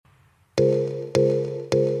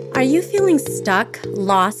Are you feeling stuck,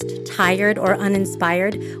 lost, tired, or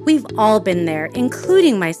uninspired? We've all been there,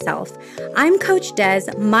 including myself. I'm Coach Des,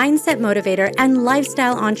 mindset motivator and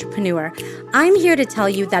lifestyle entrepreneur. I'm here to tell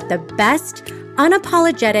you that the best,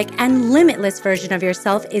 unapologetic, and limitless version of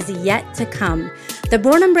yourself is yet to come. The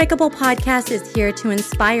Born Unbreakable podcast is here to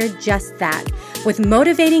inspire just that. With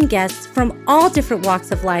motivating guests from all different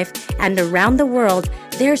walks of life and around the world,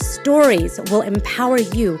 their stories will empower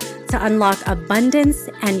you to unlock abundance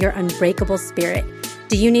and your unbreakable spirit.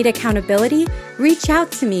 Do you need accountability? Reach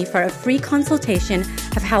out to me for a free consultation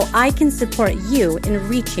of how I can support you in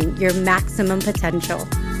reaching your maximum potential.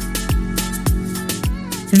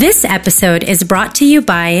 This episode is brought to you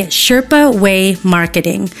by Sherpa Way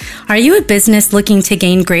Marketing. Are you a business looking to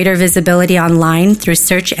gain greater visibility online through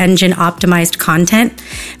search engine optimized content?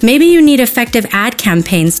 Maybe you need effective ad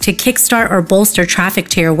campaigns to kickstart or bolster traffic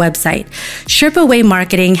to your website. Sherpa Way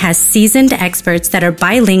Marketing has seasoned experts that are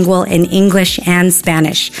bilingual in English and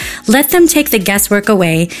Spanish. Let them take the guesswork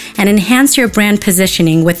away and enhance your brand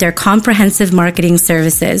positioning with their comprehensive marketing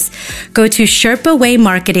services. Go to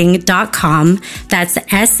sherpawaymarketing.com. That's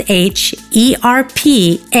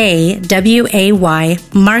SHERPAWAY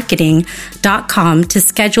marketing.com to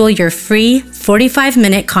schedule your free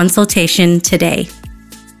 45-minute consultation today.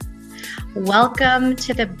 Welcome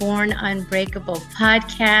to the Born Unbreakable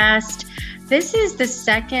podcast. This is the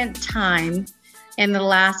second time in the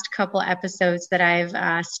last couple episodes that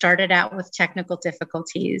I've started out with technical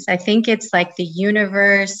difficulties. I think it's like the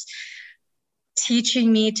universe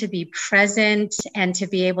teaching me to be present and to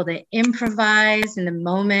be able to improvise in the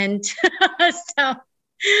moment. So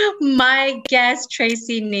my guest,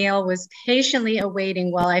 Tracy Neal, was patiently awaiting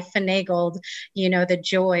while I finagled, the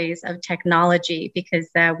joys of technology, because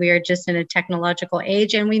we are just in a technological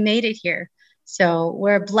age and we made it here. So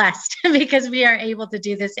we're blessed because we are able to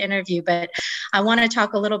do this interview. But I want to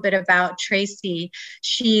talk a little bit about Tracy.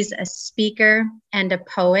 She's a speaker and a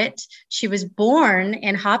poet. She was born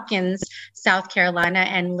in Hopkins, South Carolina,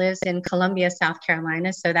 and lives in Columbia, South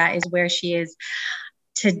Carolina. So that is where she is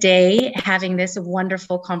today, having this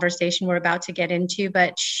wonderful conversation we're about to get into.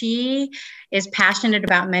 But she is passionate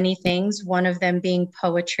about many things, one of them being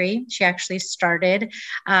poetry. She actually started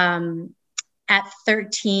at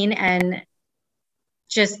 13 and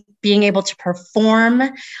just being able to perform.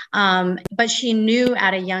 But she knew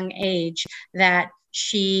at a young age that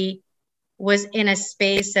she was in a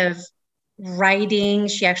space of writing.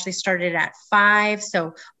 She actually started at 5.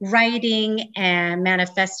 So writing and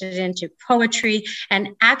manifested into poetry. And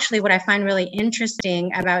actually what I find really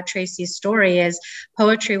interesting about Tracy's story is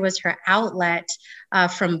poetry was her outlet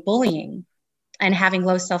from bullying and having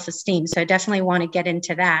low self-esteem. So I definitely want to get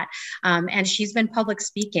into that. And she's been public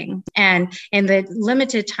speaking. And in the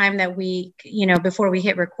limited time that we, before we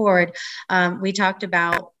hit record, we talked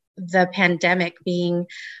about the pandemic being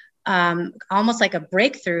almost like a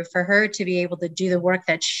breakthrough for her to be able to do the work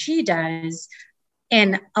that she does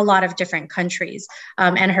in a lot of different countries.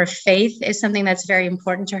 And her faith is something that's very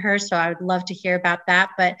important to her. So I would love to hear about that.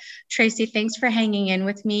 But Tracy, thanks for hanging in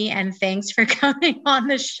with me. And thanks for coming on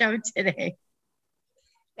the show today.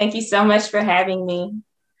 Thank you so much for having me.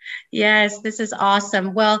 Yes, this is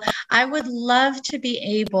awesome. Well, I would love to be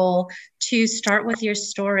able to start with your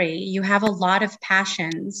story. You have a lot of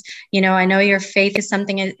passions. I know your faith is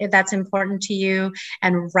something that's important to you,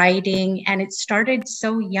 and writing, and it started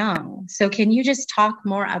so young. So can you just talk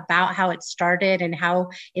more about how it started and how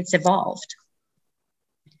it's evolved?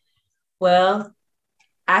 Well,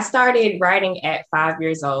 I started writing at 5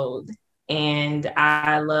 years old. And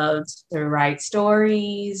I loved to write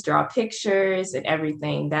stories, draw pictures, and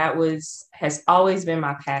everything. That has always been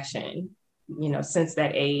my passion, since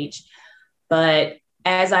that age. But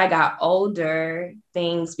as I got older,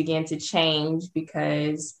 things began to change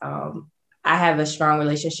because I have a strong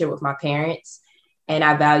relationship with my parents, and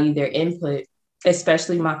I value their input,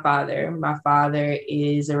 especially my father. My father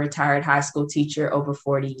is a retired high school teacher over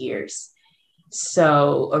 40 years.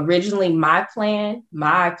 So originally my plan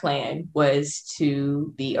was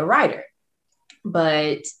to be a writer.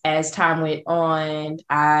 But as time went on,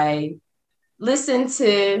 I listened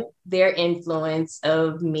to their influence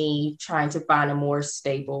of me trying to find a more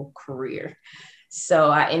stable career. So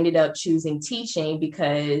I ended up choosing teaching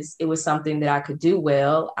because it was something that I could do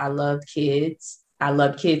well. I loved kids. I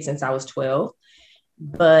loved kids since I was 12.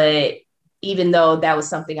 But even though that was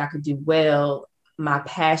something I could do well, my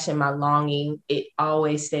passion, my longing, it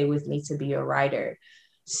always stayed with me to be a writer.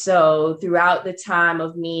 So throughout the time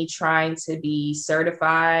of me trying to be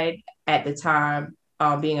certified, at the time,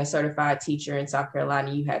 being a certified teacher in South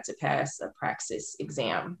Carolina, you had to pass a praxis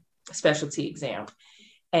exam, a specialty exam.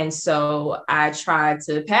 And so I tried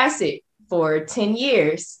to pass it for 10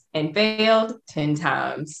 years and failed 10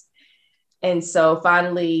 times. And so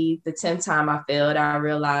finally, the 10th time I failed, I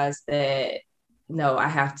realized that no, I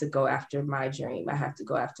have to go after my dream. I have to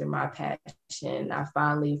go after my passion. I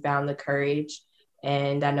finally found the courage.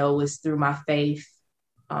 And I know it was through my faith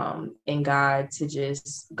in God to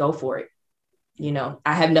just go for it. You know,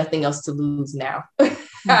 I have nothing else to lose now.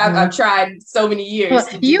 I've tried so many years. Well,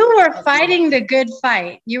 you were fighting the good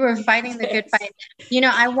fight. You were fighting the good fight. You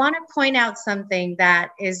know, I want to point out something that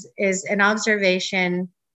is an observation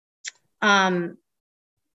that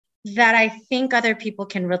I think other people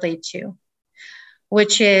can relate to,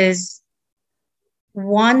 which is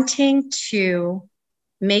wanting to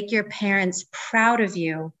make your parents proud of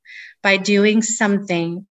you by doing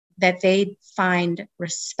something that they find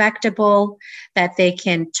respectable, that they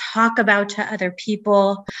can talk about to other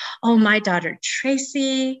people. Oh, my daughter,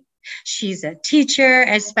 Tracy, she's a teacher,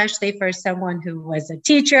 especially for someone who was a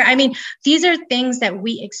teacher. I mean, these are things that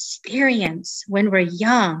we experience when we're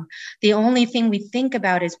young. The only thing we think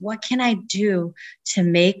about is, what can I do to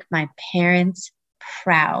make my parents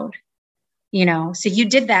proud? You know, so you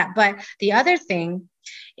did that. But the other thing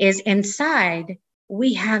is, inside,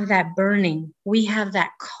 we have that burning, we have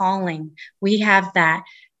that calling, we have that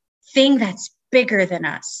thing that's bigger than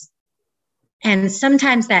us. And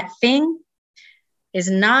sometimes that thing is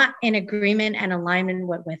not in agreement and alignment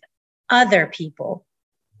with other people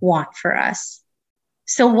want for us.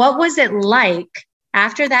 So what was it like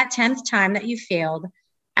after that 10th time that you failed,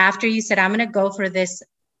 after you said, I'm going to go for this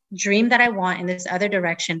dream that I want in this other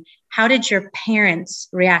direction? How did your parents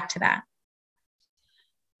react to that?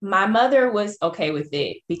 My mother was okay with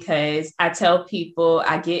it because I tell people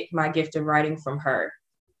I get my gift of writing from her.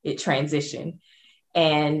 It transitioned.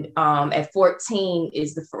 And at 14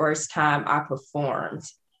 is the first time I performed.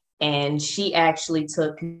 And she actually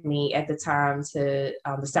took me at the time to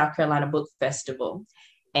the South Carolina Book Festival.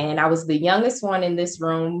 And I was the youngest one in this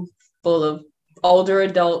room full of older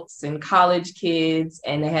adults and college kids.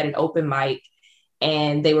 And they had an open mic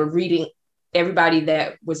and they were reading. Everybody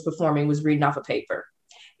that was performing was reading off a paper.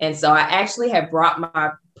 And so I actually had brought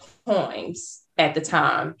my poems at the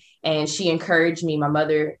time, and she encouraged me, my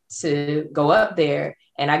mother, to go up there.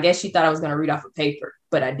 And I guess she thought I was going to read off a paper,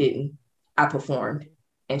 but I didn't. I performed.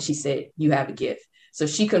 And she said, you have a gift. So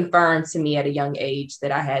she confirmed to me at a young age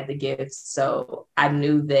that I had the gift. So I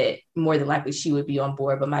knew that more than likely she would be on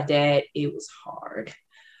board. But my dad, it was hard.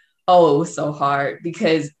 Oh, it was so hard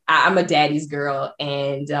because I'm a daddy's girl.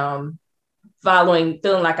 And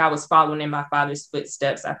feeling like I was following in my father's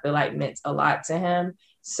footsteps, I feel like meant a lot to him.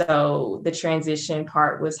 So the transition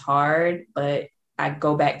part was hard, but I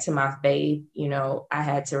go back to my faith. You know, I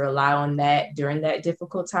had to rely on that during that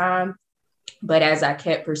difficult time. But as I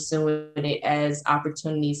kept pursuing it, as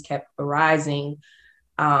opportunities kept arising,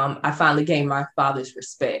 I finally gained my father's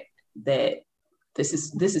respect that this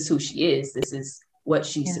is who she is. This is what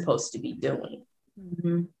she's supposed to be doing.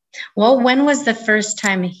 Mm-hmm. Well, when was the first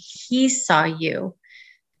time he saw you?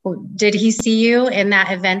 Did he see you in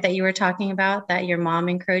that event that you were talking about that your mom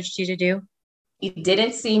encouraged you to do? He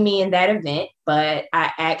didn't see me in that event, but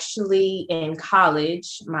I actually, in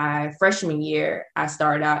college, my freshman year, I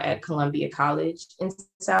started out at Columbia College in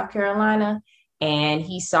South Carolina, and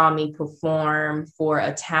he saw me perform for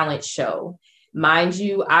a talent show. Mind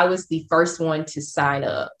you, I was the first one to sign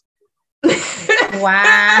up.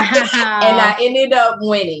 Wow. And I ended up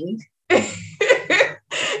winning.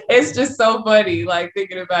 It's just so funny, like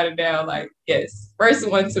thinking about it now. Like, yes, first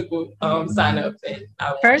one to sign up. And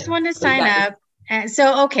first one to sign up. And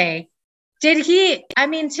so, okay. Did he, I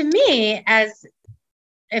mean, to me, as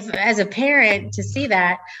a parent to see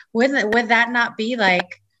that, would that not be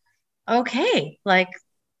like, okay, like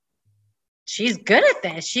she's good at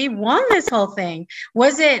this. She won this whole thing.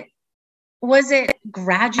 Was it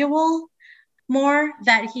gradual more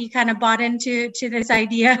that he kind of bought into this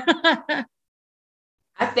idea?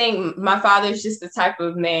 I think my father's just the type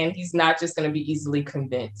of man, he's not just going to be easily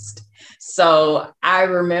convinced. So I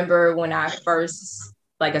remember when I first,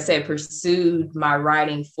 like I said, pursued my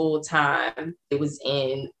writing full time, it was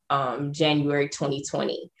in January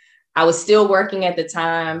 2020. I was still working at the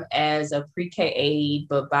time as a pre-K aide,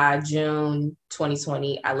 but by June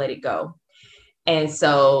 2020, I let it go. And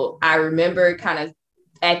so I remember kind of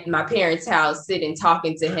at my parents' house sitting,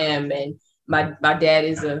 talking to him, and my dad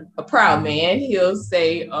is a proud man. He'll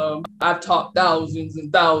say, I've taught thousands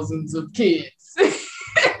and thousands of kids.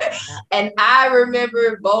 And I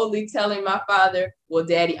remember boldly telling my father, well,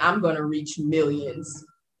 Daddy, I'm going to reach millions.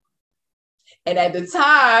 And at the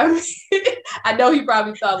time, I know he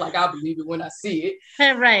probably thought like, I'll believe it when I see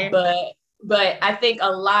it. Right. But But I think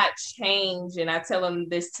a lot changed, and I tell them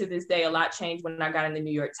this to this day, a lot changed when I got in the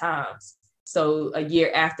New York Times. So a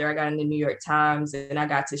year after I got in the New York Times, and I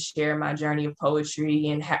got to share my journey of poetry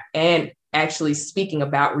and actually speaking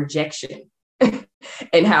about rejection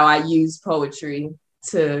and how I use poetry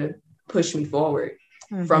to push me forward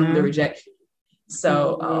from the rejection.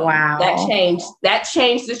 So wow, that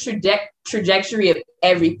changed the trajectory of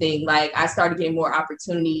everything. Like I started getting more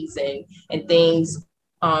opportunities and things.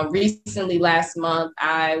 Recently, last month,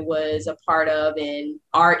 I was a part of an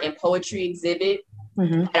art and poetry exhibit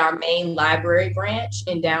at our main library branch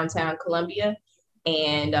in downtown Columbia.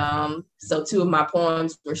 And so 2 of my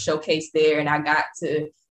poems were showcased there, and I got to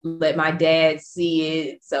let my dad see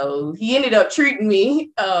it. So he ended up treating me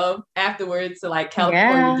afterwards to like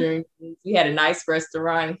California during, we had a nice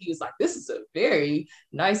restaurant, and he was like, this is a very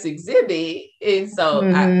nice exhibit. And so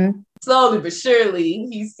I slowly but surely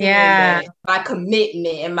he's seeing that my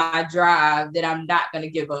commitment and my drive that I'm not going to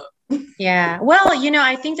give up. Yeah. Well, you know,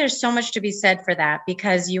 I think there's so much to be said for that,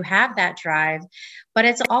 because you have that drive, but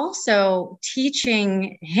it's also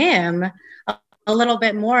teaching him a little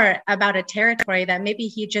bit more about a territory that maybe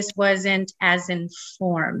he just wasn't as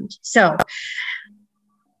informed. So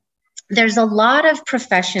there's a lot of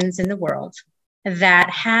professions in the world that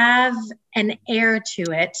have an air to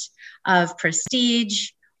it of prestige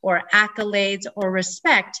or accolades or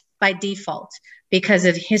respect by default because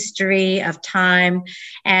of history, of time.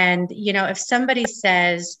 And, you know, if somebody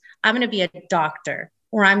says, I'm going to be a doctor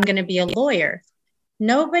or I'm going to be a lawyer,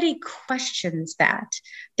 nobody questions that.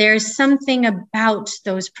 There's something about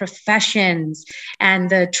those professions and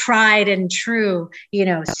the tried and true, you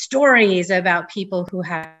know, stories about people who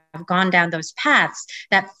have gone down those paths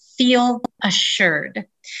that feel assured.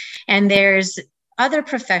 And there's other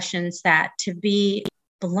professions that, to be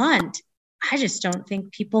blunt, I just don't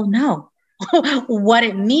think people know what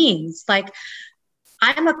it means. Like,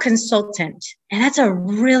 I'm a consultant, and that's a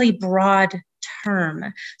really broad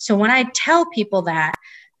term. So when I tell people that,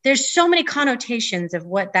 there's so many connotations of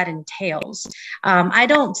what that entails. I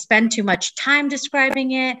don't spend too much time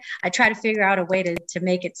describing it. I try to figure out a way to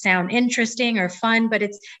make it sound interesting or fun, but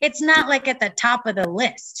it's not like at the top of the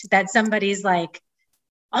list that somebody's like,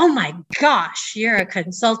 oh my gosh, you're a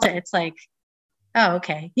consultant. It's like, oh,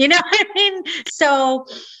 okay. You know what I mean? So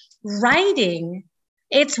writing,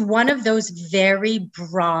 it's one of those very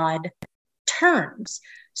broad terms.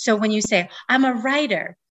 So when you say, I'm a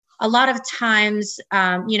writer, a lot of times,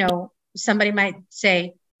 you know, somebody might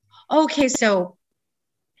say, okay, so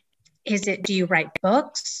do you write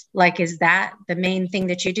books? Like, is that the main thing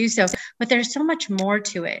that you do? So, but there's so much more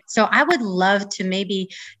to it. So I would love to maybe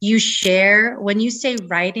you share, when you say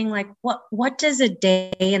writing, like what does a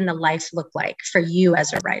day in the life look like for you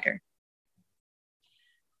as a writer?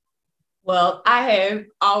 Well, I have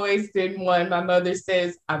always been one. My mother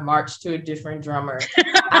says I march to a different drummer.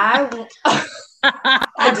 I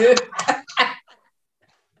do.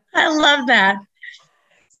 I love that.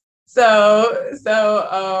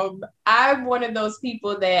 So I'm one of those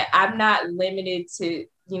people that I'm not limited to,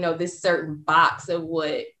 you know, this certain box of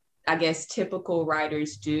what I guess typical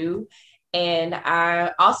writers do. And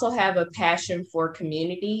I also have a passion for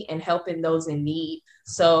community and helping those in need.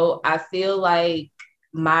 So I feel like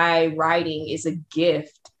my writing is a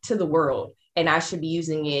gift to the world, and I should be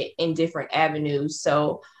using it in different avenues.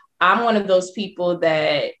 So I'm one of those people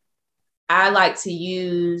that I like to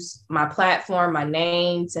use my platform, my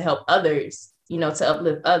name, to help others, you know, to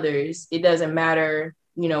uplift others. It doesn't matter,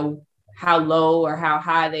 you know, how low or how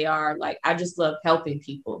high they are. Like, I just love helping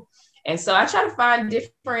people. And so I try to find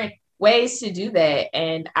different ways to do that.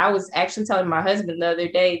 And I was actually telling my husband the other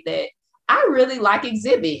day that I really like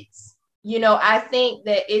exhibits. You know, I think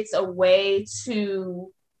that it's a way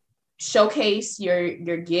to showcase your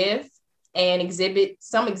gift, and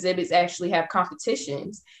some exhibits actually have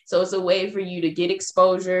competitions. So it's a way for you to get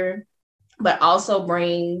exposure, but also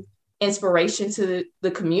bring inspiration to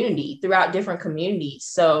the community throughout different communities.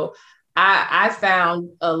 So I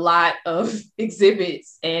found a lot of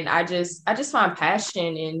exhibits, and I just find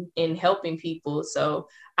passion in helping people. So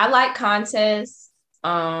I like contests.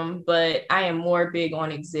 But I am more big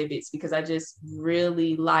on exhibits because I just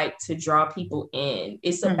really like to draw people in.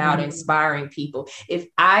 It's about inspiring people. If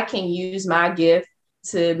I can use my gift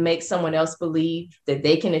to make someone else believe that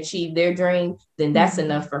they can achieve their dream, then that's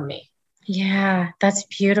enough for me. Yeah, that's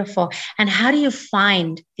beautiful. And how do you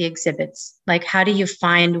find the exhibits? Like, how do you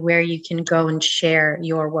find where you can go and share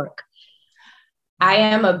your work? I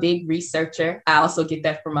am a big researcher. I also get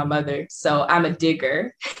that from my mother. So I'm a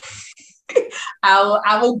digger.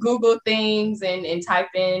 I will Google things and type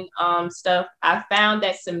in stuff. I found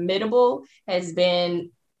that Submittable has been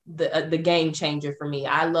the game changer for me.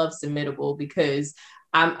 I love Submittable because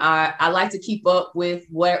I like to keep up with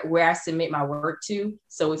where I submit my work to.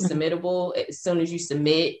 So it's Submittable. As soon as you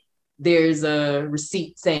submit, there's a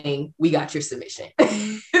receipt saying we got your submission.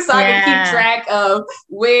 So I can keep track of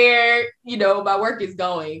where, my work is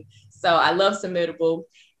going. So I love Submittable.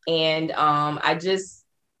 And I just,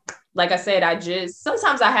 like I said,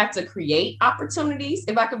 sometimes I have to create opportunities,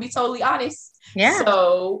 if I can be totally honest. Yeah.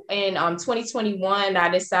 So in 2021, I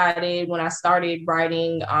decided when I started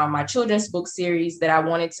writing my children's book series that I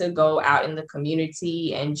wanted to go out in the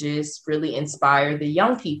community and just really inspire the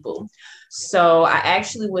young people. So I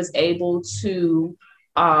actually was able to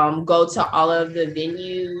go to all of the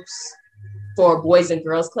venues for Boys and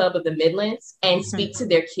Girls Club of the Midlands and speak to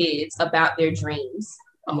their kids about their dreams.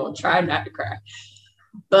 I'm going to try not to cry.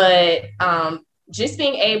 But just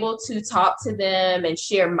being able to talk to them and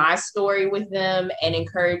share my story with them and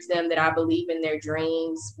encourage them that I believe in their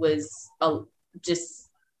dreams was just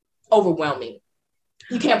overwhelming.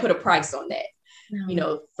 You can't put a price on that.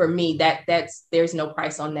 No. For me, there's no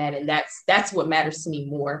price on that. And that's what matters to me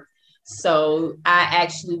more. So I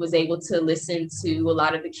actually was able to listen to a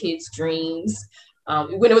lot of the kids' dreams.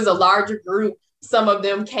 When it was a larger group, some of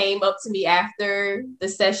them came up to me after the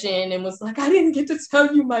session and was like, I didn't get to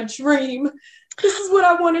tell you my dream. This is what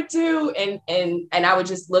I want to do. And I would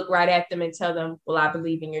just look right at them and tell them, well, I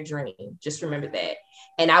believe in your dream. Just remember that.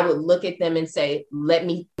 And I would look at them and say, let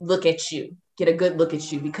me look at you, get a good look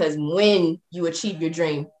at you, because when you achieve your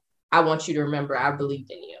dream, I want you to remember I believed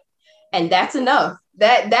in you. And that's enough.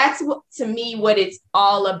 That's what, to me, what it's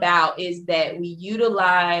all about, is that we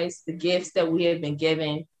utilize the gifts that we have been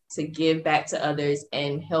given to give back to others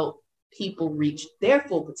and help people reach their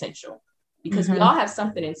full potential, because we all have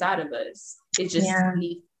something inside of us. It just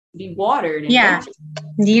needs to be watered. And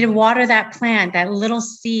need to water that plant, that little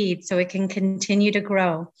seed, so it can continue to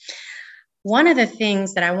grow. One of the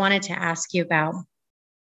things that I wanted to ask you about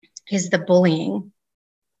is the bullying.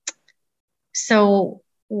 So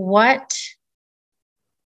what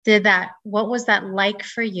was that like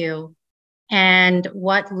for you, and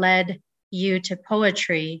what led you to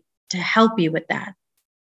poetry to help you with that?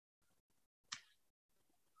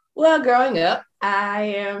 Well, growing up, I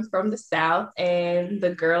am from the South, and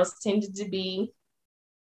the girls tended to be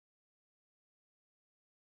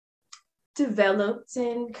developed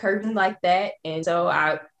and curvy like that. And so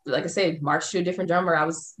like I said, marched to a different drummer. I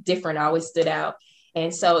was different. I always stood out.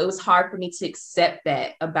 And so it was hard for me to accept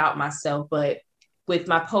that about myself. But with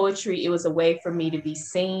my poetry, it was a way for me to be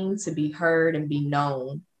seen, to be heard, and be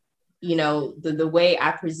known. The way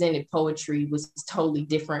I presented poetry was totally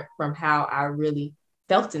different from how I really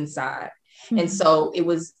felt inside. And so it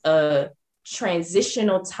was a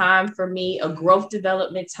transitional time for me, a growth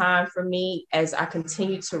development time for me, as I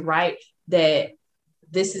continued to write, that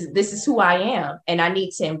this is who I am, and I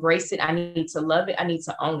need to embrace it. I need to love it. I need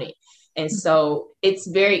to own it. And so it's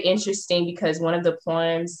very interesting, because one of the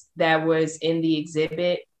poems that was in the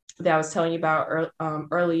exhibit that I was telling you about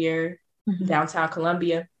earlier, downtown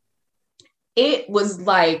Columbia, it was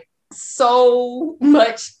like so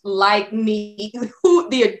much like me,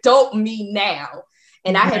 the adult me now.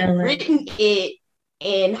 And I had written it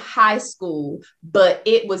in high school, but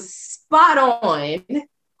it was spot on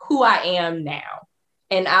who I am now.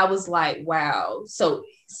 And I was like, wow. So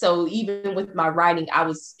even with my writing, I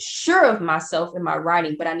was sure of myself in my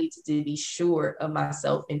writing, but I needed to be sure of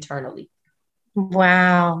myself internally.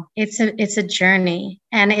 Wow. It's a journey.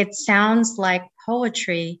 And it sounds like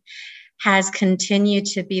poetry has continued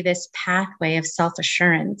to be this pathway of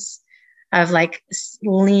self-assurance, of like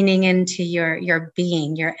leaning into your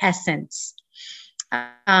being, your essence.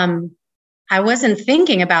 I wasn't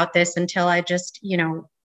thinking about this until I just,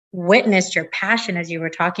 witnessed your passion as you were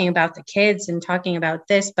talking about the kids and talking about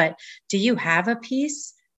this. But do you have a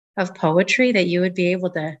piece of poetry that you would be able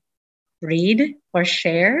to read or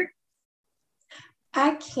share?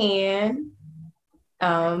 I can.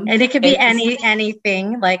 And it could be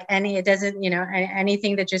anything, like it doesn't,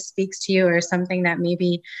 anything that just speaks to you, or something that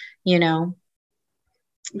maybe, is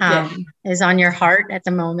on your heart at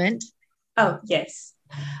the moment. Oh, yes.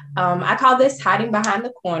 I call this Hiding Behind the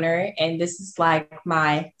Corner. And this is like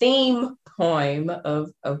my theme poem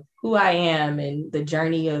of who I am and the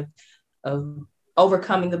journey of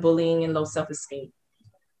overcoming the bullying and low self-esteem.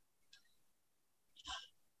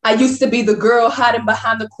 I used to be the girl hiding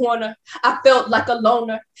behind the corner. I felt like a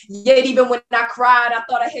loner. Yet even when I cried, I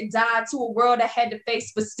thought I had died, to a world I had to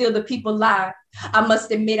face, but still the people lied. I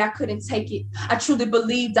must admit I couldn't take it. I truly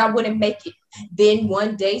believed I wouldn't make it. Then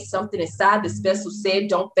one day, something inside this vessel said,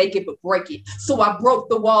 don't fake it, but break it. So I broke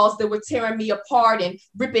the walls that were tearing me apart and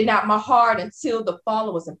ripping out my heart until the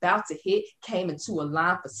fall was about to hit, came into a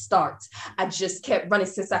line for starts. I just kept running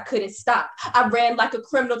since I couldn't stop. I ran like a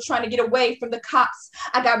criminal trying to get away from the cops.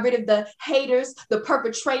 I got rid of the haters, the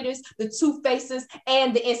perpetrators, the two-facers,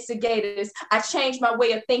 and the instigators. I changed my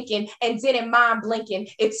way of thinking and didn't mind blinking.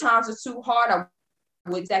 If times were too hard, I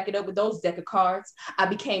would stack it up with those deck of cards. I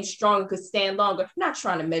became stronger, could stand longer, not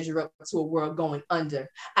trying to measure up to a world going under.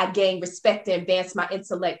 I gained respect and advanced my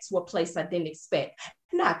intellect to a place I didn't expect.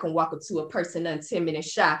 Now I can walk up to a person untimid and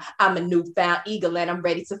shy. I'm a newfound eagle and I'm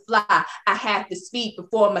ready to fly. I have the speed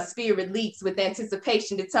before my spirit leaps with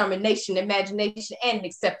anticipation, determination, imagination, and an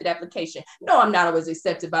accepted application. No, I'm not always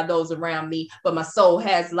accepted by those around me, but my soul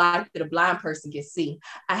has light that a blind person can see.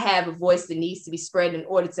 I have a voice that needs to be spread in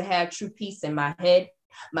order to have true peace in my head.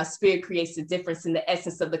 My spirit creates a difference in the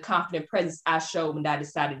essence of the confident presence I showed when I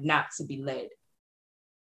decided not to be led.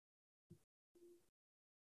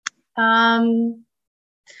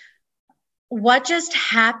 What just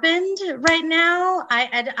happened right now?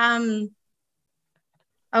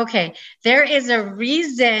 Okay, there is a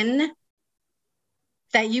reason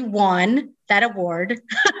that you won that award.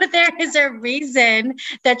 There is a reason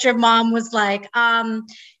that your mom was like,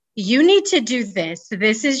 you need to do this.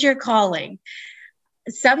 This is your calling.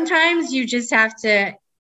 Sometimes you just have to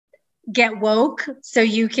get woke so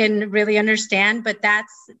you can really understand, but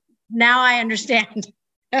now I understand.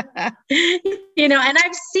 And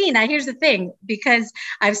I've seen, here's the thing, because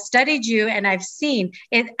I've studied you and I've seen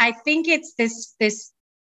it. I think it's this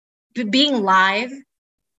being live,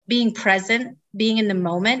 being present, being in the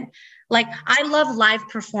moment. Like, I love live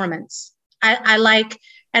performance. I like,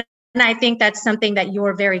 and I think that's something that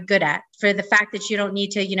you're very good at, for the fact that you don't need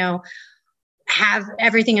to, have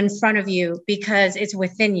everything in front of you, because it's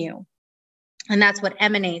within you. And that's what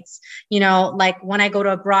emanates, like when I go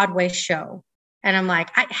to a Broadway show and I'm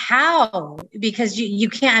like, how? Because you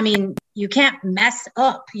can't, you can't mess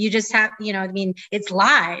up. You just have, it's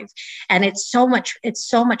live, and it's so much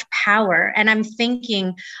power. And I'm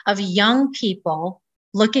thinking of young people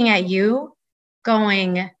looking at you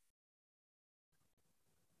going,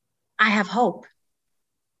 I have hope.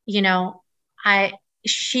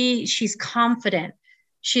 She's confident.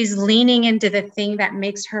 She's leaning into the thing that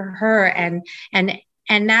makes her. And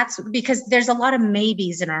that's because there's a lot of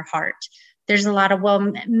maybes in our heart. There's a lot of,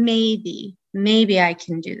 well, maybe I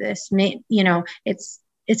can do this. It's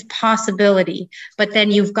possibility. But then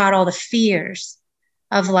you've got all the fears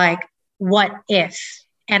of like, what if?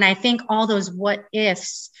 And I think all those what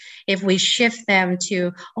ifs, if we shift them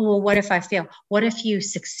to, oh, well, what if I fail? What if you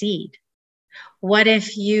succeed? What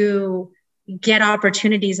if you get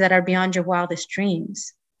opportunities that are beyond your wildest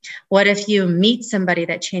dreams? What if you meet somebody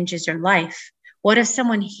that changes your life? What if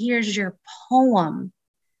someone hears your poem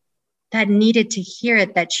that needed to hear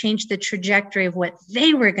it, that changed the trajectory of what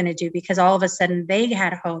they were going to do, because all of a sudden they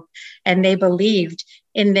had hope and they believed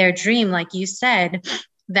in their dream, like you said,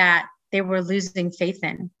 that they were losing faith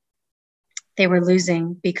in. They were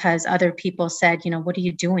losing because other people said, what are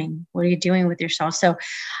you doing? What are you doing with yourself? So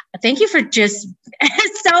thank you for just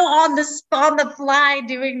so on the fly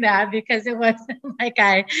doing that, because it wasn't like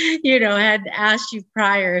I, had asked you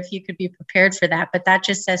prior if you could be prepared for that. But that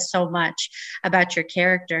just says so much about your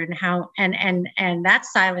character and how, and that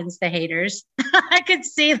silenced the haters. I could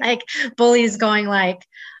see like bullies going like,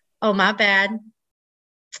 oh, my bad.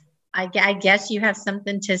 I guess you have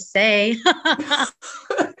something to say.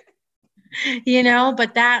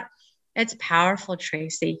 But it's powerful,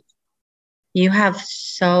 Tracy. You have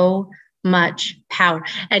so much power.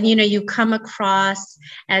 And, you come across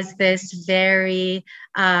as this very,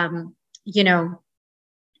 like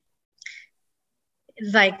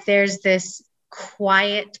there's this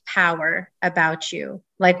quiet power about you.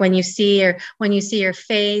 Like when you see your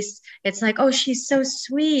face, it's like, oh, she's so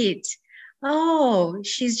sweet. Oh,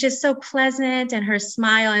 she's just so pleasant, and her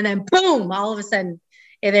smile, and then boom, all of a sudden,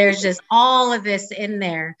 there's just all of this in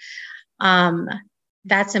there.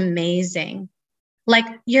 That's amazing. Like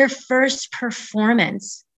your first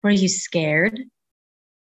performance, were you scared?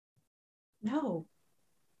 No.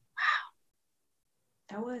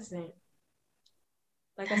 Wow. I wasn't.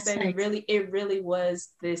 Like I said, it really was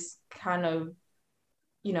this kind of,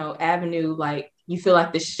 avenue. Like you feel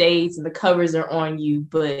like the shades and the covers are on you,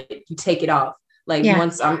 but you take it off. Like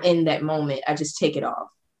once I'm in that moment, I just take it off.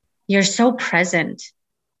 You're so present.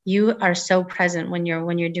 You are so present when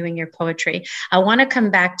you're doing your poetry. I want to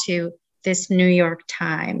come back to this New York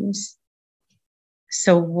Times.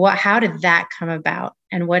 So how did that come about,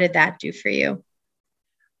 and what did that do for you?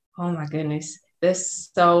 Oh my goodness.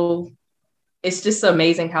 It's just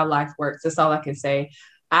amazing how life works. That's all I can say.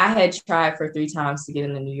 I had tried for 3 times to get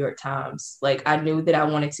in the New York Times. Like, I knew that I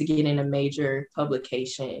wanted to get in a major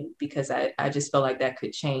publication because I just felt like that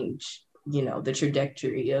could change, the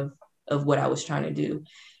trajectory of what I was trying to do.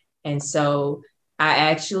 And so I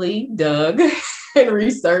actually dug and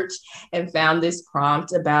researched and found this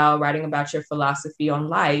prompt about writing about your philosophy on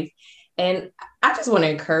life. And I just want to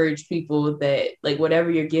encourage people that, like,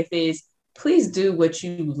 whatever your gift is, please do what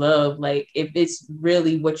you love. Like, if it's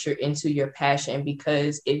really what you're into, your passion,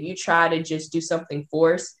 because if you try to just do something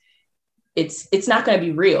forced, it's not going to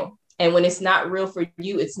be real. And when it's not real for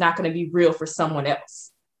you, it's not going to be real for someone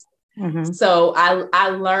else. Mm-hmm. So I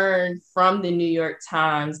learned from the New York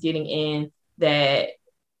Times getting in that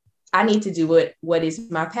I need to do what is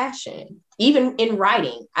my passion. Even in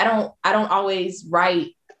writing, I don't always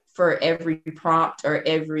write for every prompt or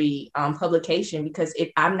every publication, because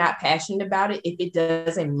if I'm not passionate about it, if it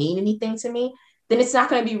doesn't mean anything to me, then it's not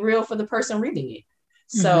going to be real for the person reading it.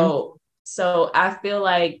 Mm-hmm. So I feel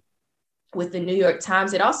like with the New York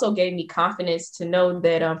Times, it also gave me confidence to know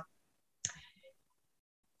that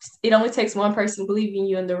it only takes one person believing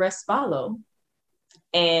you and the rest follow.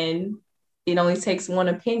 And it only takes one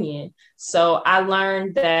opinion. So I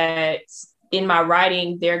learned that in my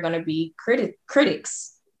writing, there are going to be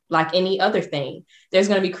critics, like any other thing. There's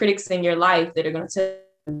going to be critics in your life that are going to tell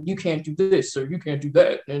you, you can't do this or you can't do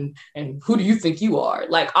that. And who do you think you are?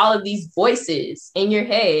 Like, all of these voices in your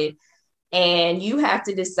head. And you have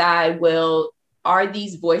to decide, well, are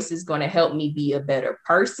these voices going to help me be a better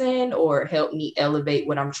person or help me elevate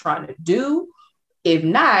what I'm trying to do? If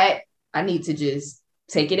not, I need to just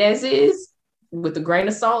take it as is with a grain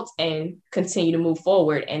of salt and continue to move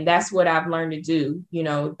forward. And that's what I've learned to do,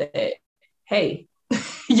 that, hey,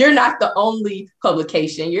 you're not the only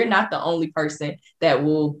publication. You're not the only person that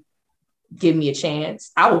will give me a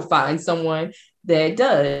chance. I will find someone that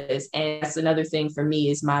does. And that's another thing for me,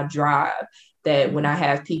 is my drive, that when I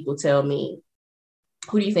have people tell me,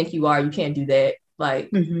 who do you think you are? You can't do that. Like,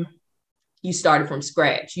 mm-hmm. You started from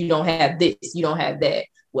scratch. You don't have this. You don't have that.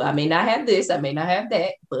 Well, I may not have this, I may not have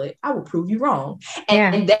that, but I will prove you wrong.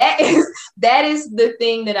 And that is the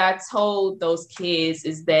thing that I told those kids,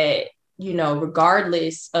 is that,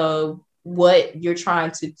 regardless of what you're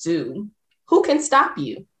trying to do, who can stop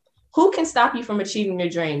you? Who can stop you from achieving your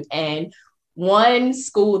dream? And one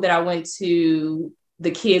school that I went to,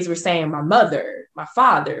 the kids were saying, my mother, my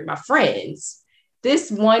father, my friends. This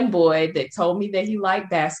one boy that told me that he liked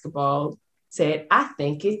basketball said, I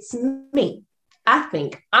think it's me. I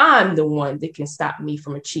think I'm the one that can stop me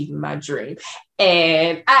from achieving my dream.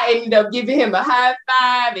 And I ended up giving him a high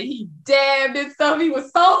five, and he dabbed himself. He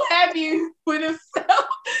was so happy with himself.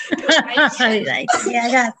 Like, yeah,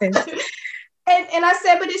 I got this. And I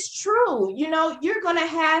said, but it's true. You're going to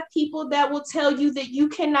have people that will tell you that you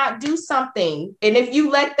cannot do something. And if you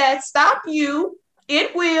let that stop you,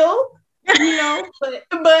 it will. But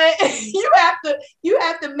you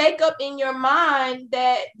have to make up in your mind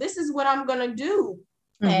that this is what I'm gonna do.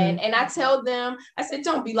 Mm-hmm. And I tell them, I said,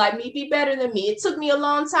 don't be like me, be better than me. It took me a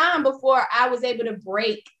long time before I was able to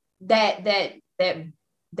break that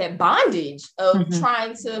bondage of mm-hmm.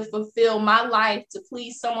 trying to fulfill my life to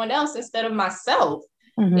please someone else instead of myself.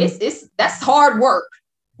 Mm-hmm. That's hard work.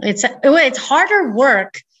 It's harder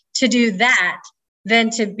work to do that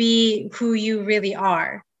than to be who you really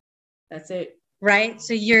are. That's it. Right.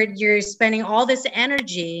 So you're spending all this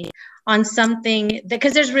energy on something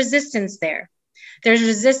because there's resistance there. There's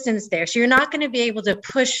resistance there. So you're not going to be able to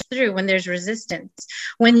push through when there's resistance.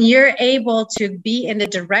 When you're able to be in the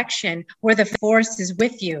direction where the force is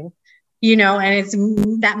with you, and it's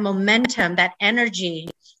that momentum, that energy,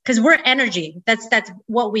 because we're energy. That's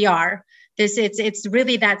what we are. It's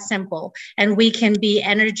really that simple. And we can be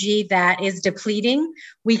energy that is depleting.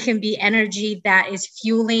 We can be energy that is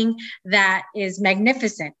fueling, that is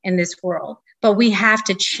magnificent in this world. But we have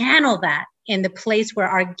to channel that in the place where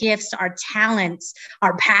our gifts, our talents,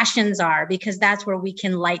 our passions are, because that's where we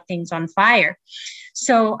can light things on fire.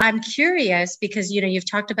 So I'm curious, because, you've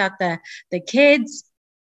talked about the kids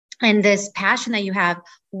and this passion that you have.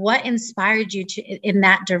 What inspired you to in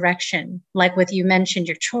that direction? Like you mentioned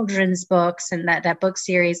your children's books and that book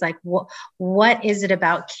series, like what is it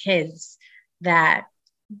about kids that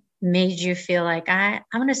made you feel like I'm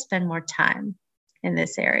going to spend more time in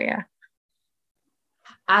this area?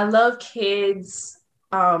 I love kids,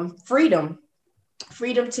 freedom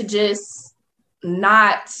to just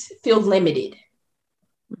not feel limited.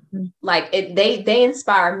 Mm-hmm. Like they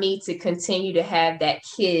inspire me to continue to have that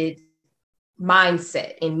kid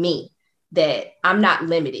mindset in me that I'm not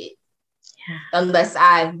limited unless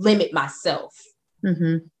I limit myself.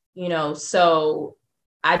 You know, so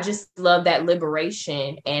I just love that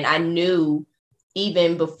liberation. And I knew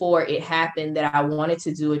even before it happened that I wanted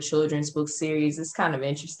to do a children's book series. It's kind of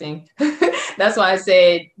interesting. That's why I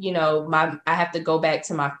said, you know, I have to go back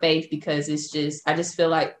to my faith, because I just feel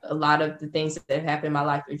like a lot of the things that have happened in my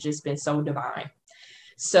life have just been so divine.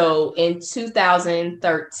 So in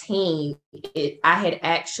 2013, I had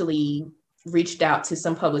actually reached out to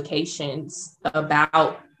some publications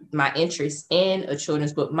about my interest in a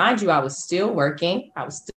children's book. Mind you, I was still working. I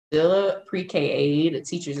was still a pre-K aide, a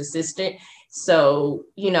teacher's assistant. So,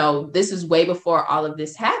 you know, this was way before all of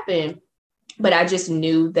this happened, but I just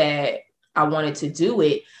knew that I wanted to do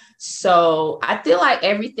it. So I feel like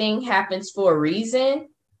everything happens for a reason.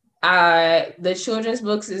 The children's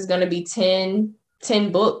books is going to be 10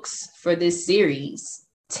 books for this series.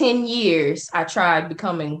 10 years I tried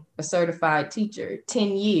becoming a certified teacher.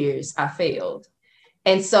 10 years I failed.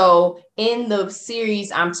 And so in the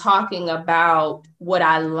series, I'm talking about what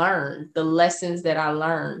I learned, the lessons that I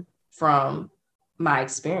learned from my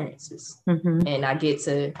experiences. And I get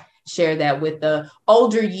to share that with the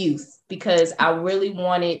older youth, because I really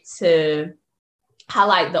wanted to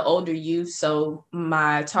highlight the older youth. So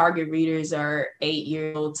my target readers are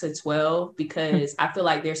 8-year-old to 12, because I feel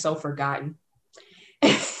like they're so forgotten.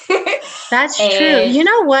 That's true. You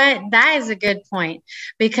know what? That is a good point,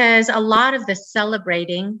 because a lot of the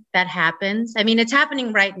celebrating that happens, I mean, it's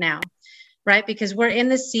happening right now, right? Because we're in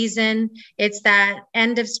the season. It's that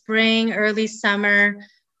end of spring, early summer.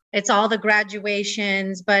 It's all the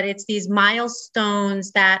graduations, but it's these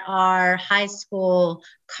milestones that are high school,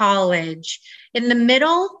 college. In the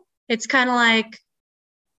middle, it's kind of like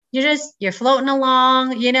you're floating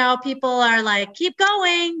along, you know, people are like, keep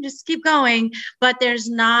going, just keep going. But there's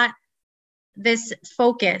not this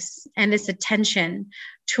focus and this attention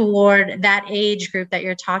toward that age group that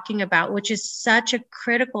you're talking about, which is such a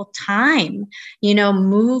critical time, you know,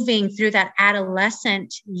 moving through that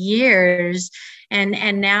adolescent years.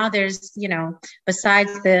 And now there's, you know,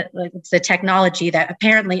 besides the technology that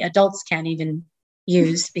apparently adults can't even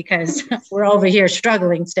use because we're over here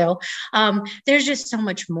struggling still. There's just so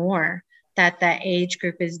much more that age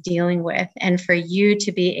group is dealing with. And for you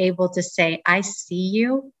to be able to say, I see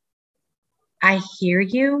you, I hear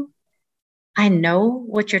you, I know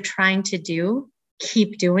what you're trying to do,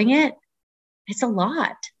 keep doing it. It's a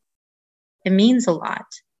lot. It means a lot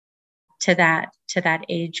to that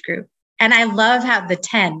age group. And I love how the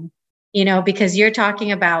 10, you know, because you're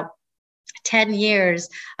talking about 10 years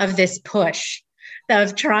of this push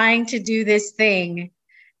of trying to do this thing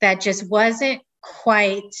that just wasn't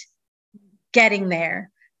quite getting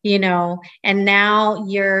there, you know, and now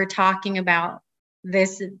you're talking about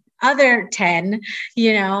this other 10,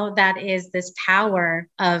 you know, that is this power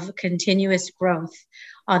of continuous growth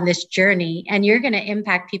on this journey. And you're going to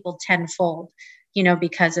impact people tenfold, you know,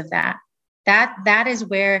 because of that. That is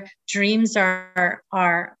where dreams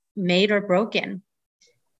are made or broken,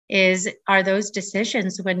 are those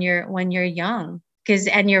decisions when you're young.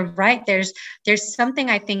 And you're right, there's something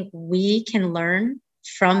I think we can learn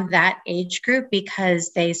from that age group,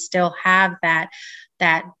 because they still have that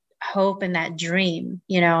hope and that dream.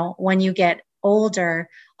 You know, when you get older,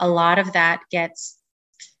 a lot of that gets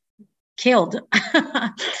killed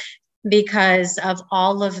because of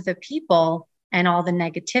all of the people and all the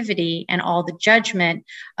negativity and all the judgment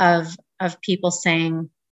of people saying,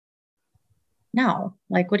 no,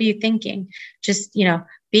 like, what are you thinking? Just, you know,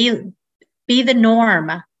 be the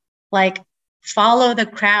norm, like follow the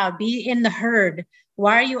crowd, be in the herd.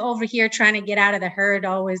 Why are you over here trying to get out of the herd,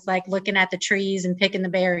 always like looking at the trees and picking the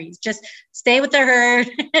berries? Just stay with the herd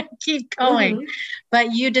and keep going. Mm-hmm.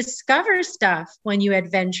 But you discover stuff when you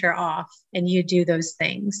adventure off and you do those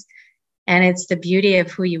things. And it's the beauty of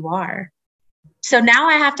who you are. So now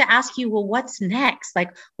I have to ask you, well, what's next?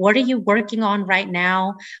 Like, what are you working on right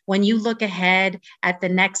now? When you look ahead at the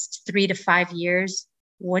next 3 to 5 years,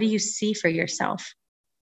 what do you see for yourself?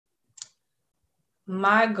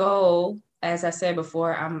 My goal, as I said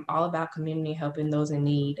before, I'm all about community, helping those in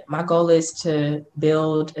need. My goal is to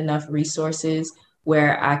build enough resources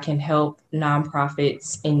where I can help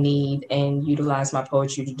nonprofits in need and utilize my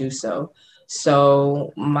poetry to do so.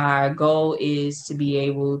 So my goal is to be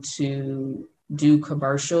able to do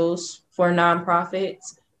commercials for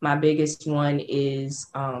nonprofits. My biggest one is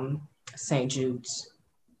St. Jude's,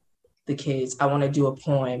 the kids. I want to do a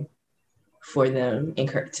poem for them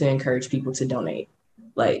to encourage people to donate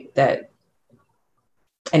like that.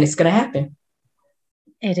 And it's going to happen.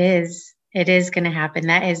 It is going to happen.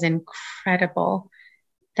 That is incredible.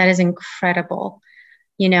 That is incredible.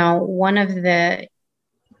 You know, one of the,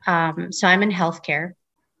 so I'm in healthcare.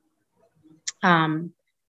 Being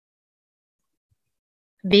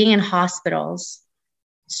in hospitals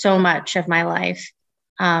so much of my life,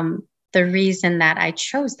 the reason that I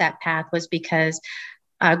chose that path was because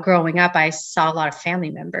growing up, I saw a lot of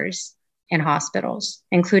family members in hospitals,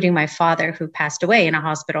 including my father, who passed away in a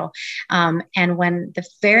hospital. And when the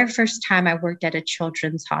very first time I worked at a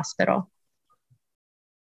children's hospital,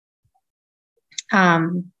 I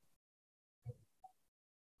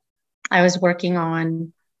was working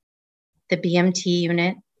on the BMT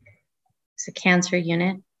unit. It's a cancer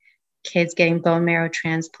unit, kids getting bone marrow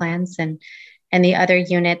transplants. And the other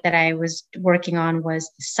unit that I was working on was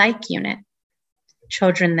the psych unit,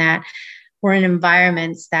 children that were in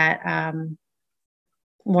environments that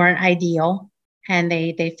weren't ideal. And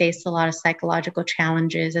they faced a lot of psychological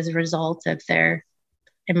challenges as a result of their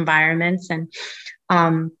environments. And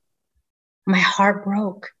my heart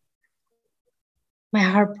broke.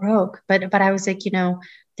 But I was like, you know,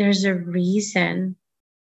 there's a reason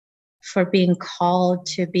for being called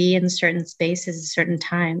to be in certain spaces at certain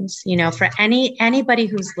times. You know, for anybody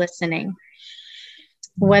who's listening,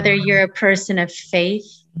 whether you're a person of faith,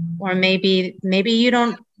 or maybe you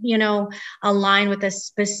don't, you know, align with a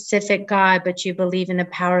specific God, but you believe in the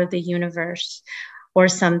power of the universe or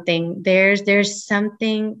something. There's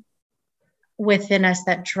something within us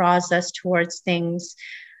that draws us towards things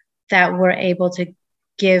that we're able to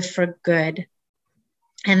give for good.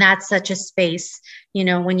 And that's such a space, you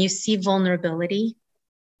know, when you see vulnerability,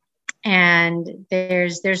 and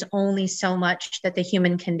there's only so much that the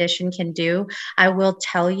human condition can do. I will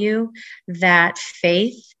tell you that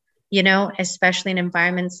faith, you know, especially in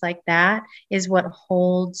environments like that, is what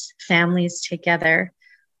holds families together,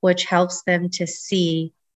 which helps them to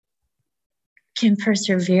see, can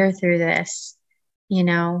persevere through this, you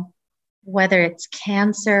know, whether it's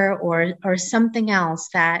cancer or something else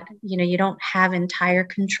that, you know, you don't have entire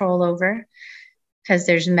control over, because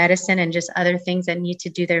there's medicine and just other things that need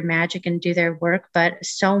to do their magic and do their work. But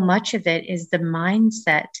so much of it is the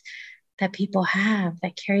mindset that people have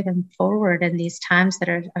that carry them forward in these times that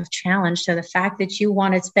are of challenge. So the fact that you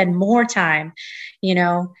want to spend more time, you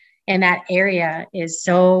know, in that area is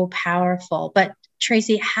so powerful. But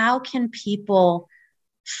Tracy, how can people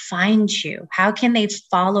find you? How can they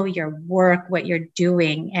follow your work, what you're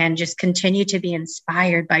doing, and just continue to be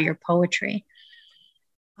inspired by your poetry?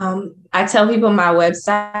 I tell people my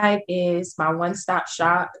website is my one-stop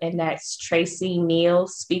shop, and that's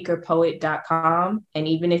TracyNealSpeakerPoet.com. And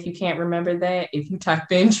even if you can't remember that, if you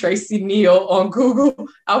type in Tracy Neal on Google,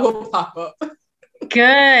 I will pop up.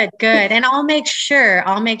 Good. And I'll make sure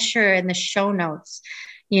in the show notes,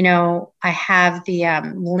 you know, I have the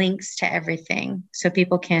links to everything so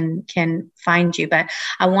people can find you. But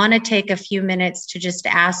I want to take a few minutes to just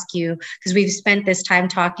ask you, because we've spent this time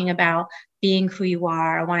talking about being who you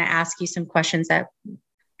are. I want to ask you some questions that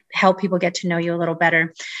help people get to know you a little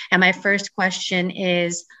better. And my first question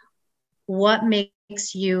is, what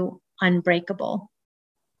makes you unbreakable?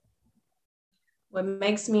 What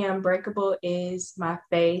makes me unbreakable is my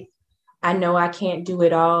faith. I know I can't do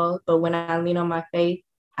it all, but when I lean on my faith,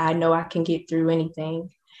 I know I can get through anything.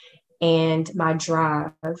 And my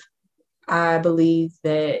drive. I believe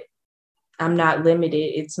that I'm not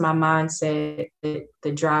limited. It's my mindset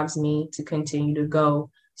that drives me to continue to go.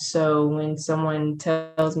 So when someone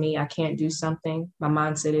tells me I can't do something, my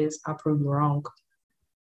mindset is, I'll prove you wrong.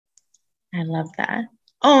 I love that.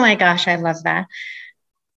 Oh my gosh, I love that.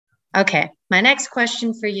 Okay, my next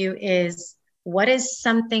question for you is, what is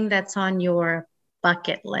something that's on your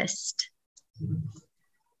bucket list?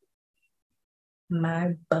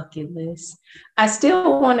 My bucket list. I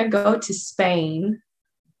still want to go to Spain.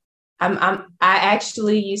 I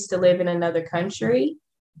actually used to live in another country.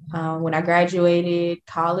 When I graduated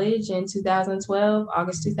college in 2012,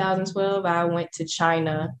 August 2012, I went to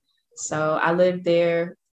China. So I lived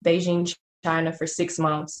there, Beijing, China, for 6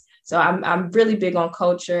 months. So I'm really big on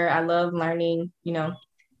culture. I love learning, you know,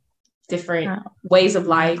 different ways of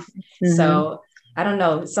life. Mm-hmm. So I don't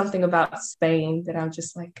know, something about Spain that I'm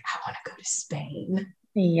just like, I want to go to Spain.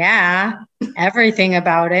 Yeah, everything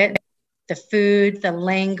about it. The food, the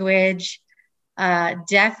language,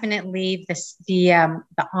 definitely the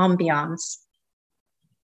ambiance.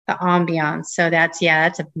 The ambiance. So that's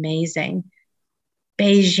amazing.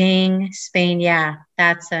 Beijing, Spain. Yeah,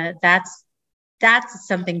 that's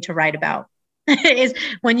something to write about. Is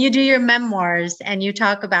when you do your memoirs and you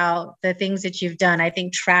talk about the things that you've done. I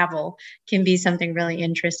think travel can be something really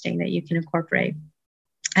interesting that you can incorporate.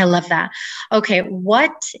 I love that. Okay,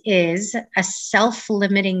 what is a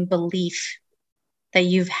self-limiting belief that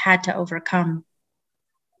you've had to overcome?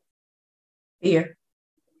 Fear.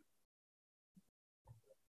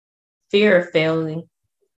 Fear of failing.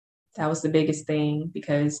 That was the biggest thing,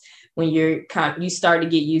 because when you start to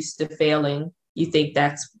get used to failing, you think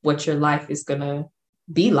that's what your life is gonna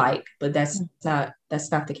be like, but that's not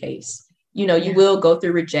the case. You will go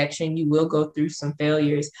through rejection, you will go through some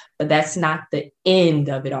failures, but that's not the end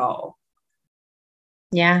of it all.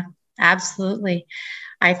 Yeah, absolutely.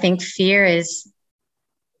 I think fear is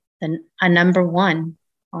a number one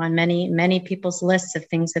on many, many people's lists of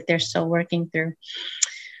things that they're still working through.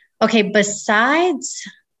 Okay, besides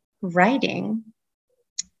writing,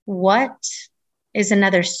 what is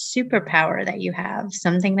another superpower that you have,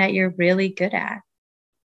 something that you're really good at?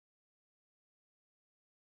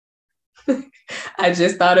 I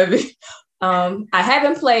just thought of it. I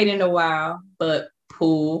haven't played in a while, but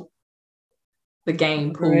pool, the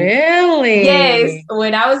game pool. Really? Yes.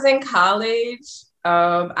 When I was in college,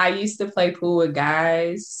 I used to play pool with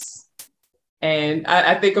guys. And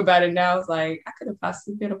I think about it now, it's like, I could have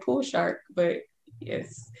possibly been a pool shark, but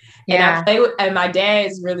yes. Yeah. And my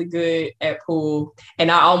dad is really good at pool,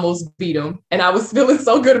 and I almost beat him. And I was feeling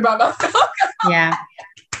so good about myself. Yeah.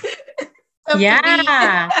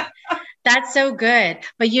 Yeah. That's so good.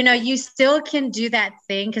 But you still can do that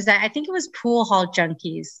thing, because I think it was Pool Hall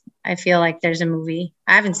Junkies. I feel like there's a movie.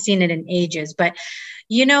 I haven't seen it in ages, but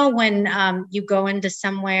when you go into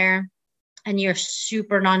somewhere and you're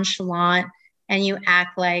super nonchalant and you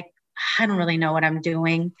act like, I don't really know what I'm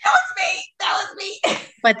doing. That was me.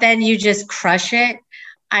 But then you just crush it.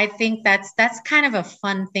 I think that's kind of a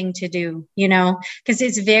fun thing to do, because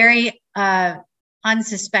it's very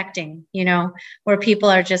unsuspecting, where people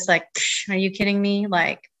are just like, are you kidding me?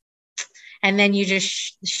 Like, and then you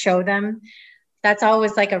just show them. That's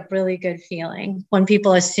always like a really good feeling when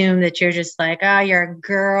people assume that you're just like, oh, you're a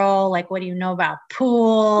girl. Like, what do you know about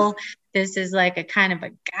pool? This is like a kind of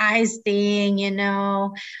a guy's thing,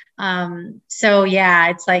 So yeah,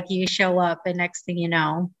 it's like you show up and next thing you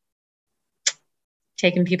know,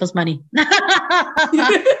 taking people's money.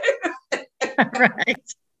 Right.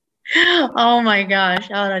 Oh my gosh.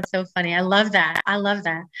 Oh, that's so funny. I love that.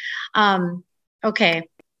 Okay.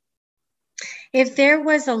 If there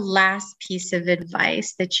was a last piece of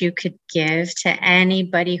advice that you could give to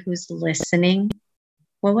anybody who's listening,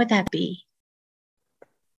 what would that be?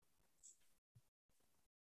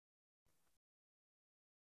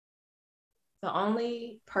 The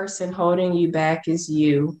only person holding you back is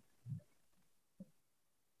you.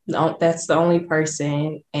 No, that's the only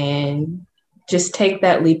person. And just take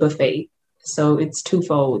that leap of faith. So it's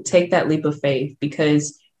twofold. Take that leap of faith,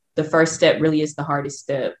 because the first step really is the hardest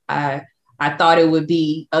step. I thought it would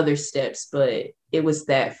be other steps, but it was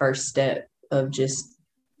that first step of just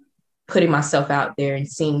putting myself out there and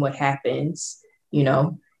seeing what happens.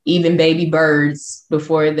 Even baby birds,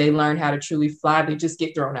 before they learn how to truly fly, they just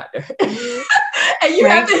get thrown out there. And you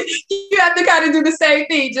have to kind of do the same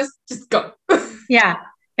thing. Just go. Yeah.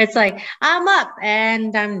 It's like, I'm up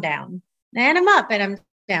and I'm down, and I'm up and I'm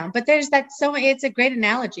down. But there's it's a great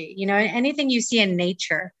analogy, anything you see in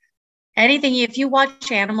nature, if you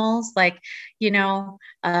watch animals, like,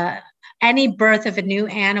 any birth of a new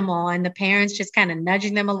animal and the parents just kind of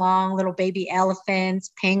nudging them along, little baby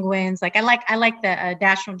elephants, penguins. Like I like the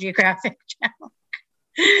National Geographic channel.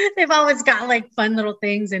 They've always got like fun little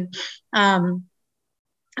things. And,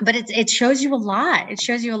 but it shows you a lot. It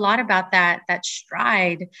shows you a lot about that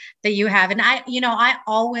stride that you have. And I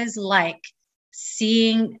always like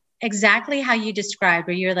seeing exactly how you described,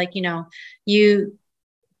 where you're like, you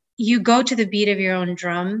go to the beat of your own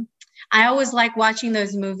drum. I always like watching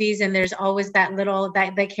those movies, and there's always that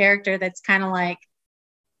the character that's kind of like,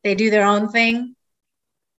 they do their own thing.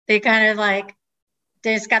 They kind of like,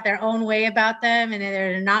 they just got their own way about them, and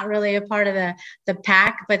they're not really a part of the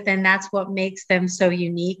pack, but then that's what makes them so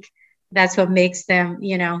unique. That's what makes them,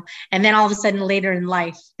 and then all of a sudden later in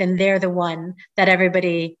life, then they're the one that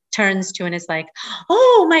everybody turns to and is like,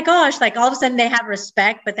 oh my gosh, like all of a sudden they have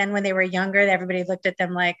respect. But then when they were younger, everybody looked at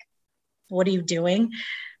them like, what are you doing?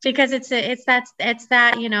 Because it's that,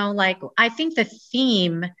 like, I think the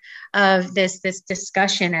theme of this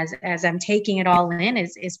discussion, as I'm taking it all in,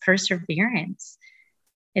 is perseverance,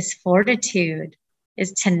 is fortitude,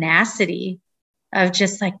 is tenacity, of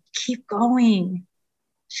just like, keep going.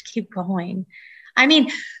 Just keep going. I mean,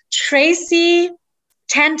 Tracy,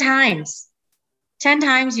 10 times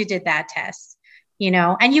you did that test,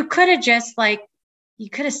 and you could have just you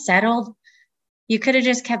could have settled. You could have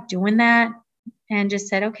just kept doing that and just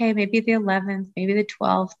said, okay, maybe the 11th, maybe the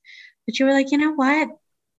 12th. But you were like, you know what?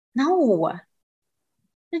 No,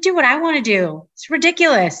 to do what I want to do. It's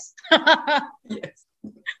ridiculous. Yes.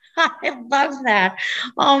 I love that.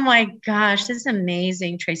 Oh my gosh, this is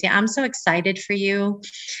amazing, Tracy. I'm so excited for you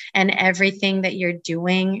and everything that you're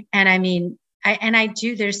doing. And I mean, I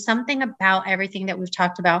do, there's something about everything that we've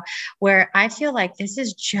talked about where I feel like this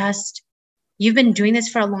is just, you've been doing this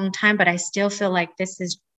for a long time, but I still feel like this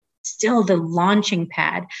is still the launching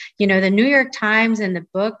pad. You know, the New York Times and the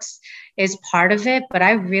books is part of it, but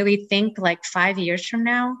I really think like 5 years from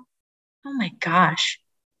now, oh my gosh,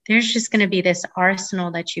 there's just going to be this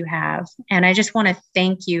arsenal that you have. And I just want to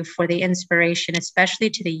thank you for the inspiration,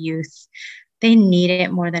 especially to the youth. They need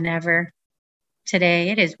it more than ever today.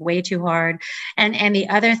 It is way too hard. And the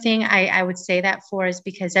other thing I would say that for is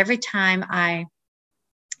because every time I,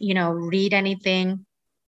 read anything,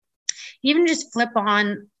 even just flip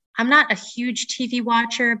on, I'm not a huge TV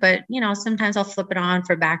watcher, but sometimes I'll flip it on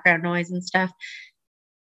for background noise and stuff.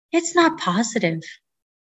 It's not positive.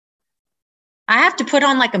 I have to put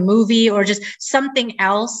on like a movie or just something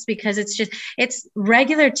else because it's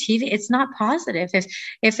regular TV. It's not positive.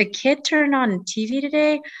 If a kid turned on TV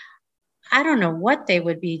today, I don't know what they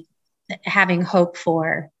would be having hope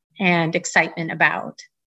for and excitement about.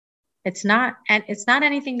 It's not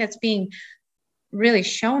anything that's being really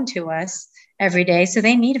shown to us every day. So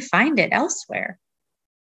they need to find it elsewhere,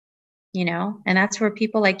 and that's where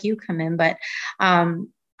people like you come in. But,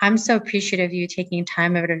 I'm so appreciative of you taking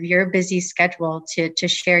time out of your busy schedule to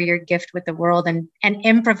share your gift with the world and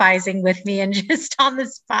improvising with me and just on the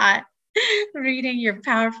spot reading your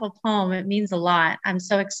powerful poem. It means a lot. I'm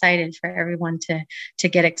so excited for everyone to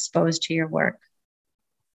get exposed to your work.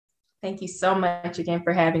 Thank you so much again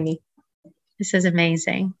for having me. This is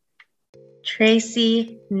amazing.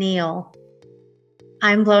 Tracy Neal.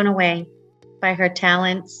 I'm blown away by her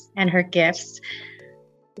talents and her gifts.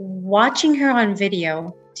 Watching her on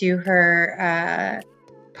video do her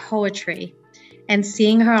poetry and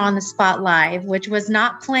seeing her on the spot live, which was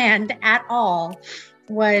not planned at all,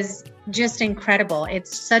 was just incredible.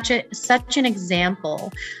 It's such an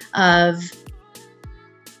example of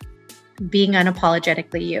being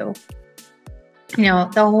unapologetically you. The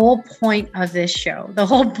whole point of this show, the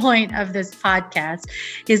whole point of this podcast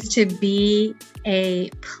is to be a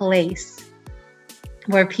place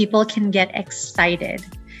where people can get excited,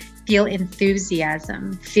 feel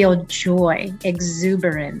enthusiasm, feel joy,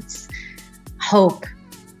 exuberance, hope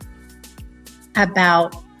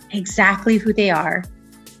about exactly who they are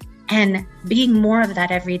and being more of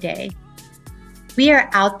that every day. We are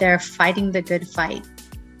out there fighting the good fight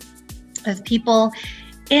of people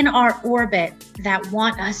in our orbit that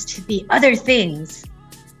want us to be other things,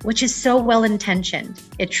 which is so well-intentioned.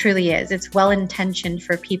 It truly is. It's well-intentioned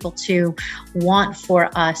for people to want for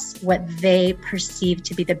us what they perceive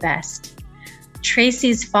to be the best.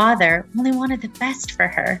 Tracy's father only wanted the best for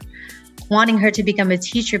her, wanting her to become a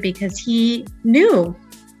teacher because he knew,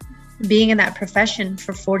 being in that profession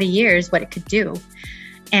for 40 years, what it could do.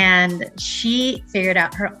 And she figured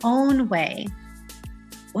out her own way,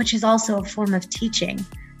 which is also a form of teaching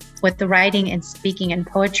with the writing and speaking and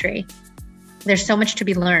poetry. There's so much to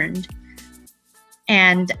be learned.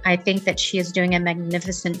 And I think that she is doing a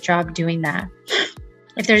magnificent job doing that.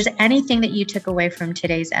 If there's anything that you took away from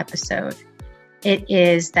today's episode, it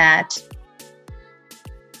is that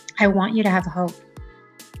I want you to have hope.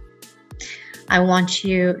 I want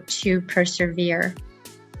you to persevere.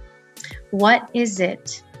 What is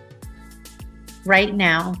it right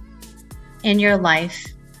now in your life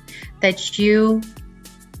that you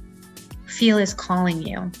feel is calling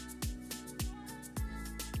you,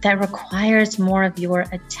 that requires more of your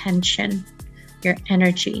attention, your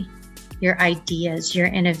energy, your ideas, your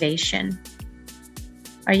innovation?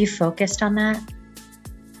 Are you focused on that?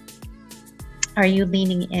 Are you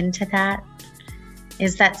leaning into that?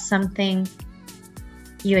 Is that something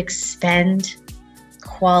you expend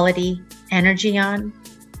quality energy on?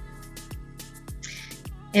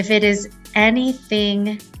 If it is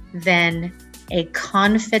anything than a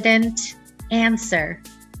confident answer,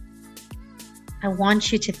 I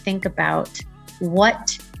want you to think about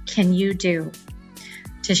what can you do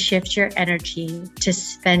to shift your energy to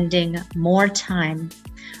spending more time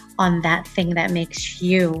on that thing that makes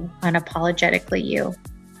you unapologetically you.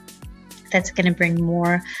 That's going to bring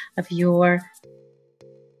more of your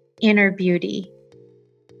inner beauty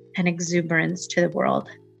and exuberance to the world.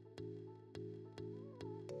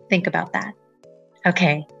 Think about that.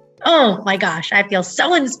 Okay. Oh my gosh, I feel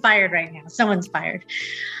so inspired right now. So inspired.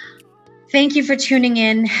 Thank you for tuning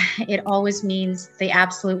in. It always means the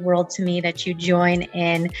absolute world to me that you join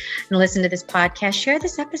in and listen to this podcast. Share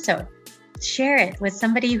this episode. Share it with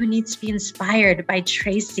somebody who needs to be inspired by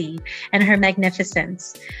Tracy and her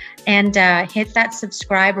magnificence. And hit that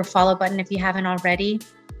subscribe or follow button if you haven't already.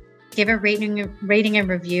 Give a rating and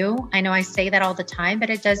review. I know I say that all the time, but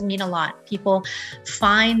it does mean a lot. People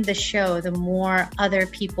find the show the more other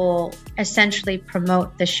people essentially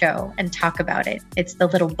promote the show and talk about it. It's the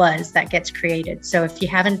little buzz that gets created. So if you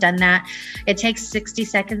haven't done that, it takes 60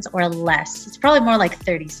 seconds or less. It's probably more like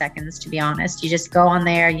 30 seconds, to be honest. You just go on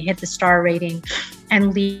there, you hit the star rating,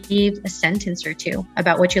 and leave a sentence or two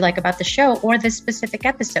about what you like about the show or this specific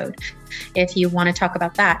episode, if you want to talk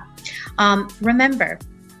about that. Remember,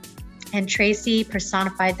 and Tracy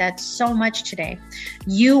personified that so much today,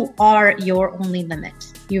 you are your only limit.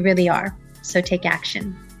 You really are. So take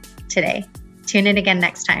action today. Tune in again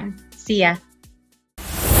next time. See ya.